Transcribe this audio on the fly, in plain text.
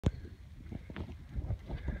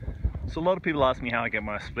So a lot of people ask me how I get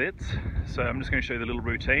my splits, so I'm just going to show you the little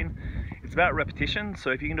routine. It's about repetition, so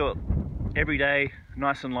if you can do it every day,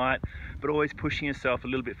 nice and light, but always pushing yourself a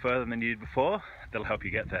little bit further than you did before, that'll help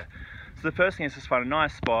you get there. So the first thing is just find a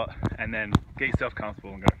nice spot and then get yourself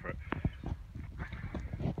comfortable and go for it.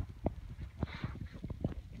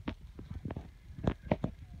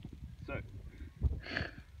 So,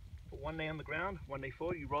 put one knee on the ground, one knee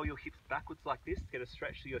forward, you roll your hips backwards like this to get a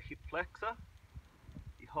stretch to your hip flexor.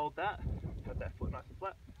 You hold that, have that foot nice and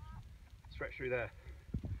flat, stretch through there.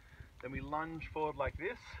 Then we lunge forward like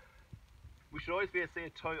this. We should always be able to see a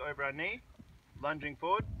toe over our knee, lunging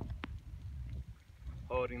forward,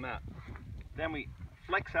 holding that. Then we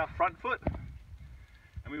flex our front foot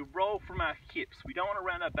and we roll from our hips. We don't want to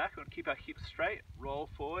round our back, we want to keep our hips straight, roll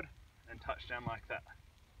forward and touch down like that.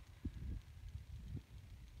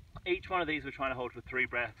 Each one of these we're trying to hold for 3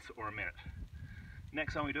 breaths or a minute.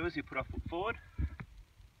 Next one we do is we put our foot forward,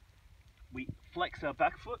 we flex our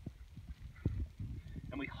back foot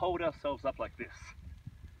and we hold ourselves up like this.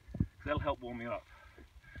 That'll help warm you up.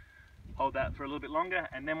 Hold that for a little bit longer,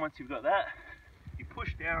 and then once you've got that, you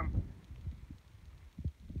push down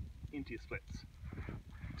into your splits.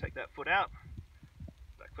 Take that foot out,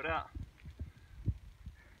 back foot out,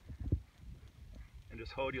 and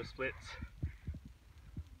just hold your splits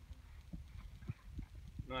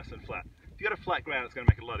nice and flat. If you've got a flat ground, it's going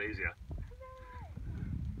to make it a lot easier.